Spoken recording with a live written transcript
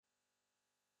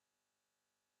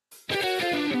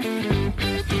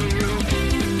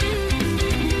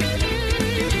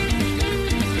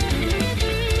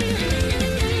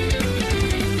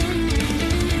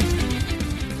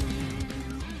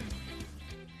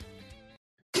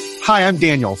Hi, I'm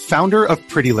Daniel, founder of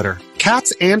Pretty Litter.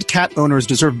 Cats and cat owners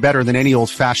deserve better than any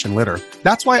old-fashioned litter.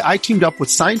 That's why I teamed up with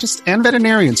scientists and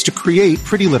veterinarians to create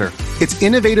Pretty Litter. Its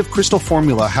innovative crystal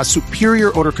formula has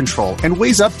superior odor control and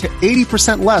weighs up to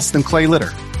 80% less than clay litter.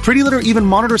 Pretty Litter even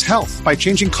monitors health by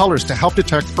changing colors to help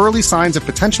detect early signs of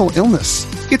potential illness.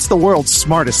 It's the world's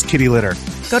smartest kitty litter.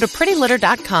 Go to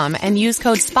prettylitter.com and use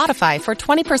code SPOTIFY for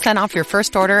 20% off your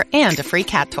first order and a free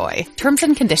cat toy. Terms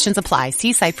and conditions apply.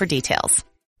 See site for details.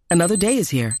 Another day is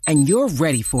here, and you're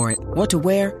ready for it. What to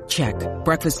wear? Check.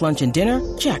 Breakfast, lunch, and dinner?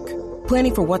 Check.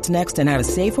 Planning for what's next and how to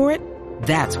save for it?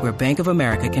 That's where Bank of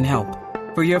America can help.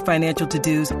 For your financial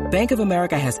to-dos, Bank of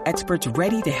America has experts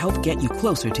ready to help get you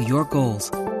closer to your goals.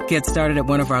 Get started at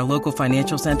one of our local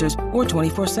financial centers or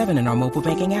 24/7 in our mobile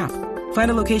banking app.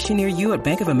 Find a location near you at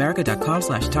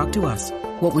bankofamerica.com/talktous.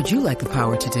 What would you like the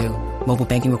power to do? Mobile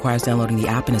banking requires downloading the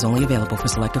app and is only available for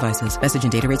select devices. Message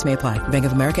and data rates may apply. Bank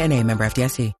of America N.A., member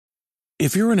FDIC.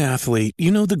 If you're an athlete,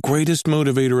 you know the greatest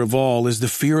motivator of all is the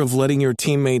fear of letting your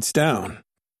teammates down.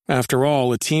 After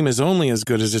all, a team is only as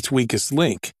good as its weakest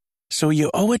link. So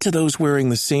you owe it to those wearing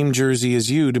the same jersey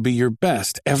as you to be your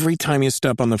best every time you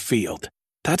step on the field.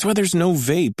 That's why there's no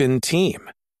vape in team.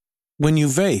 When you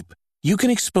vape, you can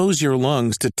expose your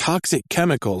lungs to toxic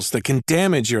chemicals that can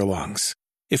damage your lungs.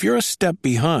 If you're a step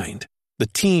behind, the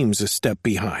team's a step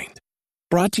behind.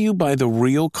 Brought to you by The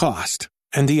Real Cost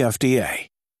and the FDA.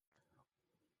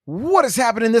 What is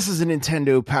happening? This is a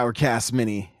Nintendo Powercast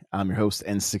Mini. I'm your host,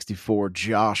 N64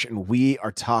 Josh, and we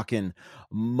are talking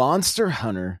Monster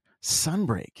Hunter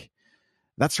Sunbreak.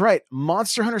 That's right.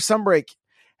 Monster Hunter Sunbreak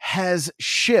has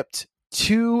shipped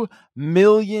 2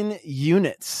 million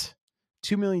units.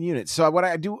 2 million units. So what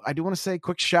I do want to say a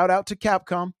quick shout out to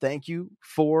Capcom. Thank you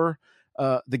for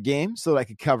the game so that I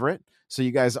could cover it. So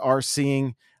you guys are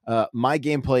seeing my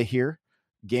gameplay here.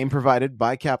 Game provided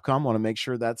by Capcom. Want to make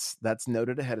sure that's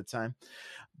noted ahead of time.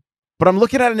 But I'm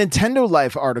looking at a Nintendo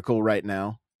Life article right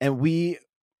now, and we're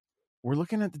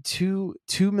looking at the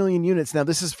 2 million units. Now,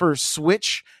 this is for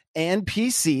Switch and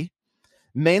PC.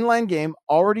 Mainline game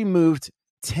already moved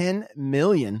 10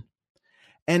 million.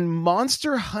 And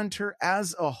Monster Hunter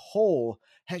as a whole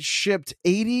has shipped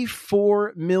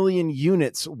 84 million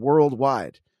units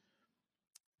worldwide.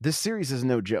 This series is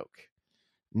no joke.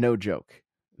 No joke.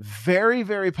 Very,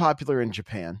 very popular in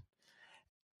Japan.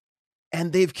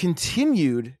 And they've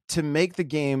continued to make the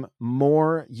game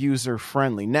more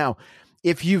user-friendly. Now,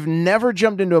 if you've never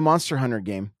jumped into a Monster Hunter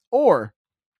game, or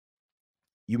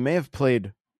you may have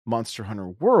played Monster Hunter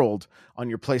World on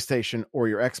your PlayStation or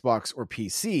your Xbox or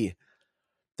PC,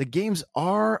 the games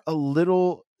are a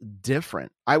little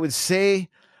different. I would say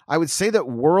that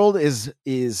World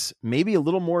is maybe a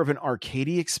little more of an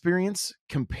arcadey experience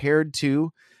compared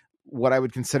to what I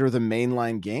would consider the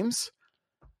mainline games,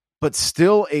 but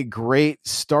still a great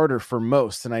starter for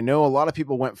most. And I know a lot of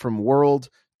people went from World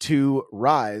to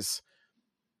Rise,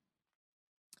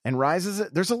 and Rise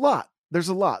there's a lot.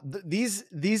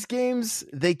 These games,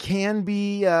 they can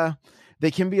be a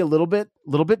little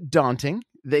bit daunting.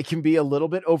 They can be a little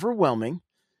bit overwhelming,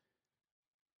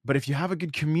 but if you have a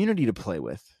good community to play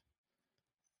with,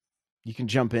 you can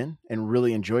jump in and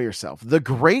really enjoy yourself. The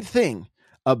great thing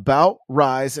about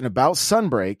Rise and about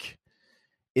Sunbreak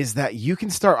is that you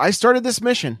can start. I started this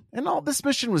mission, and this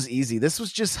mission was easy. This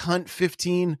was just hunt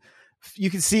 15. You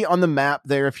can see on the map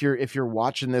there, if you're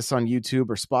watching this on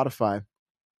YouTube or Spotify,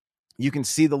 you can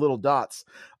see the little dots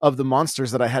of the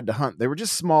monsters that I had to hunt. They were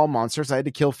just small monsters. I had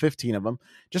to kill 15 of them.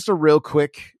 Just a real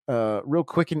quick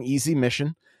and easy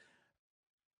mission.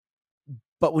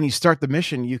 But when you start the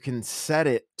mission, you can set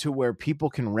it to where people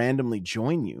can randomly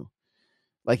join you.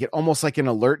 Like, it almost like an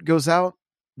alert goes out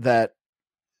that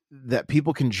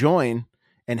people can join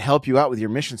and help you out with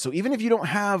your mission. So even if you don't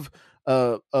have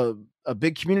a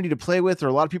big community to play with or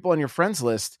a lot of people on your friends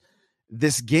list,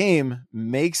 this game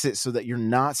makes it so that you're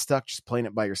not stuck just playing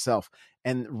it by yourself.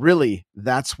 And really,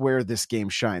 that's where this game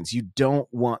shines. You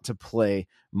don't want to play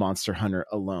Monster Hunter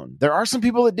alone. There are some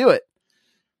people that do it,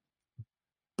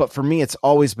 but for me, it's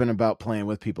always been about playing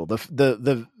with people.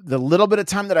 The little bit of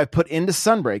time that I put into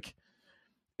Sunbreak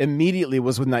immediately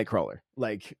was with Nightcrawler.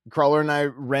 Like, Crawler and I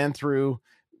ran through,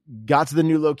 got to the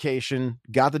new location,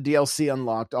 got the DLC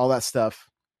unlocked, all that stuff.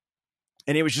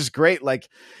 And it was just great. Like,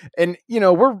 and you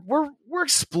know, we're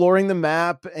exploring the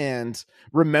map and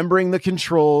remembering the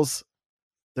controls.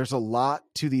 There's a lot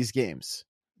to these games.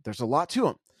 There's a lot to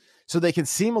them. So they can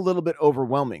seem a little bit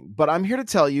overwhelming, but I'm here to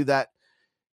tell you that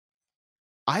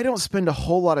I don't spend a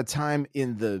whole lot of time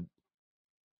in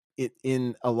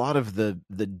a lot of the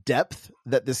depth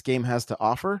that this game has to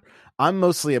offer. I'm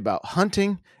mostly about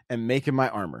hunting and making my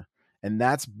armor. And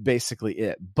that's basically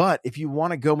it. But if you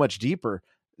want to go much deeper,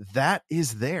 that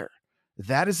is there.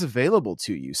 That is available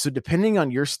to you. So depending on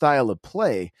your style of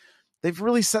play, they've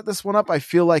really set this one up, I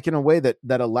feel like, in a way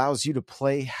that allows you to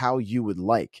play how you would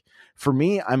like. For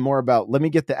me, I'm more about, let me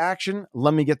get the action,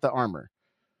 let me get the armor.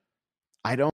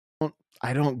 I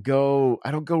don't go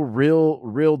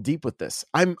real deep with this.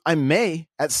 I may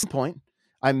at some point,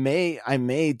 I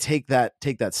may take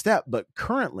that step, but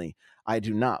currently I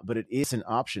do not. But it is an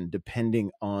option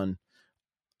depending on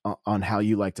how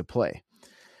you like to play.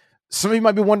 Some of you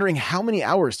might be wondering, how many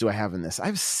hours do I have in this? I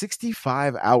have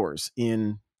 65 hours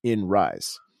in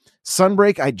Rise.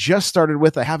 Sunbreak I just started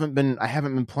with. I haven't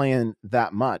been playing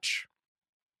that much.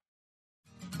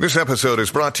 This episode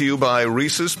is brought to you by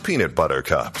Reese's Peanut Butter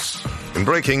Cups. In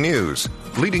breaking news,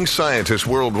 leading scientists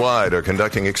worldwide are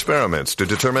conducting experiments to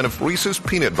determine if Reese's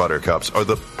Peanut Butter Cups are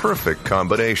the perfect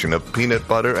combination of peanut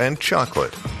butter and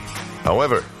chocolate.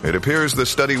 However, it appears the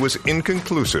study was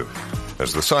inconclusive,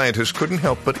 as the scientists couldn't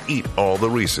help but eat all the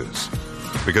Reese's.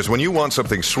 Because when you want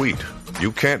something sweet,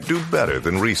 you can't do better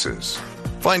than Reese's.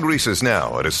 Find Reese's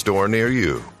now at a store near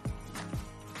you.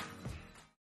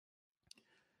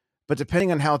 But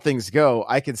depending on how things go,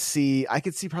 I could see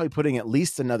probably putting at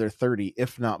least another 30,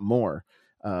 if not more,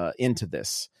 into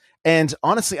this. And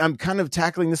honestly, I'm kind of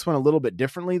tackling this one a little bit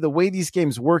differently. The way these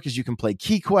games work is you can play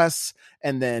key quests,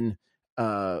 and then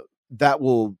that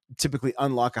will typically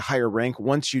unlock a higher rank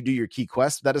once you do your key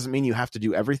quest. That doesn't mean you have to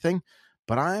do everything,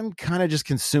 but I'm kind of just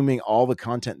consuming all the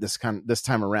content this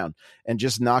time around and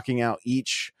just knocking out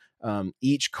each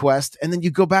quest. And then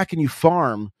you go back and you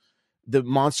farm the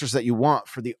monsters that you want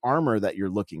for the armor that you're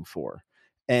looking for.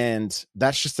 And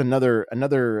that's just another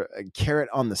carrot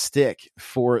on the stick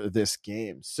for this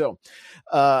game. So,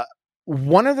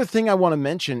 one other thing I want to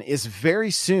mention is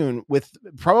very soon, with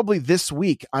probably this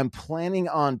week, I'm planning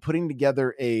on putting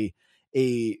together a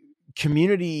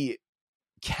community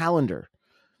calendar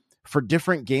for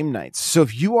different game nights. So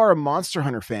if you are a Monster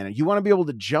Hunter fan and you want to be able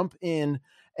to jump in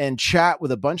and chat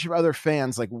with a bunch of other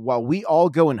fans, like while we all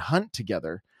go and hunt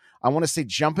together, I want to say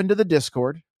jump into the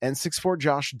Discord,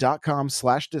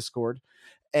 n64josh.com/Discord,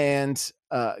 and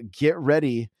get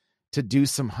ready to do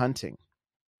some hunting.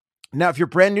 Now, if you're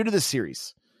brand new to the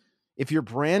series,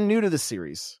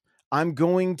 I'm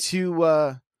going to,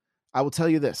 I will tell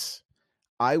you this.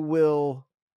 I will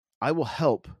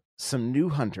help some new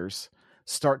hunters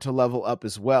start to level up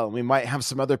as well. And we might have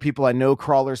some other people. I know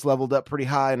Crawler's leveled up pretty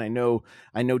high, and I know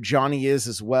Johnny is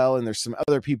as well. And there's some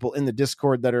other people in the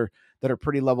Discord that are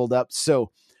pretty leveled up.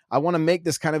 So I want to make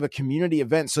this kind of a community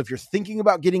event. So if you're thinking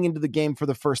about getting into the game for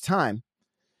the first time,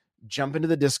 jump into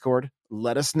the Discord,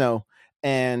 let us know.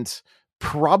 And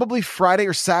probably Friday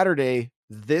or Saturday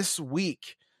this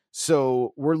week.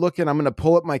 So I'm going to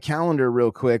pull up my calendar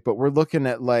real quick, but we're looking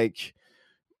at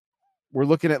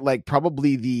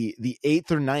probably the 8th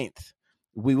or 9th,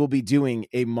 we will be doing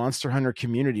a Monster Hunter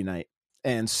community night.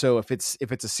 And so if it's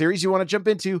a series you want to jump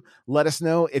into, let us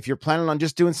know. If you're planning on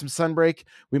just doing some Sunbreak,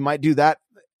 we might do that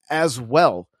as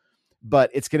well. But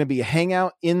it's going to be a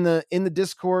hangout in the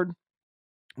Discord.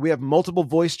 We have multiple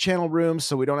voice channel rooms,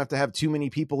 so we don't have to have too many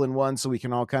people in one, so we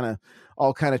can all kind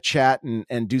of chat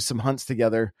and do some hunts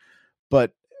together.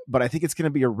 But I think it's going to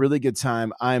be a really good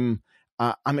time. I'm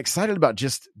excited about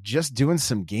just doing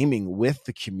some gaming with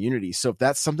the community. So if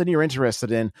that's something you're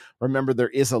interested in, remember there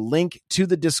is a link to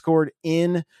the Discord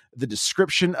in the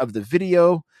description of the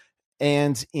video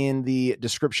and in the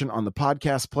description on the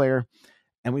podcast player.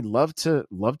 And we'd love to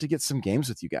get some games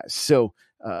with you guys. So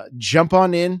jump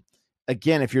on in.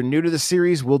 Again, if you're new to the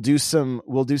series, we'll do some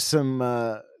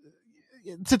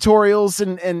tutorials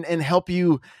and help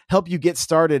you get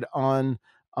started on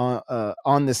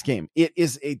this game. It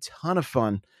is a ton of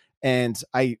fun, and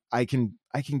I can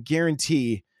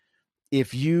guarantee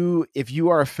if you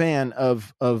are a fan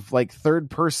of like third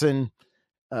person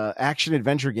action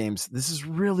adventure games, this is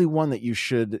really one that you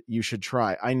should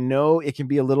try. I know it can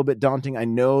be a little bit daunting. I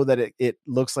know that it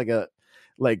looks like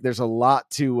there's a lot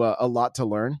to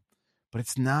learn, but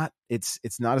it's not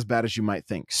as bad as you might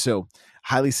think. So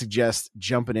highly suggest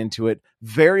jumping into it.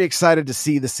 Very excited to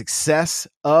see the success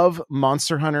of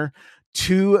Monster Hunter.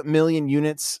 2 million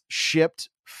units shipped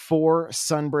for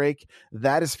Sunbreak.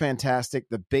 That is fantastic.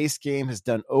 The base game has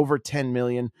done over 10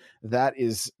 million. That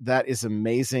is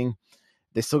amazing.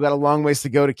 They still got a long ways to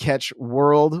go to catch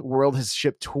World. World has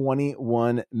shipped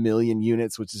 21 million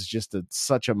units, which is just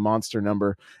such a monster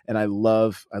number. And I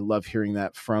love hearing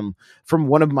that from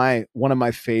one of my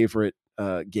favorite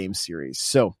game series.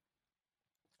 So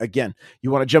again,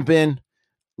 you want to jump in,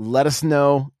 let us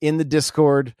know in the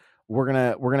Discord. We're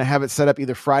gonna have it set up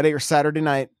either Friday or Saturday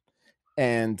night,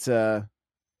 And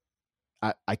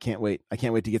I can't wait. I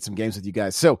can't wait to get some games with you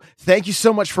guys. So thank you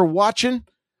so much for watching.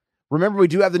 Remember, we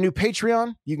do have the new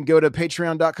Patreon. You can go to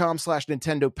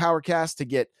patreon.com/Nintendo Powercast to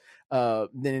get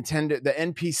the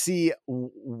NPC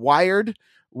Wired,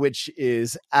 which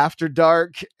is after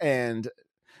dark and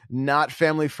not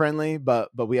family friendly, but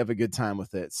we have a good time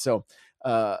with it. So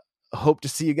hope to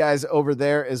see you guys over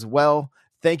there as well.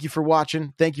 Thank you for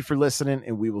watching. Thank you for listening,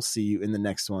 and we will see you in the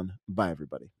next one. Bye,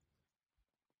 everybody.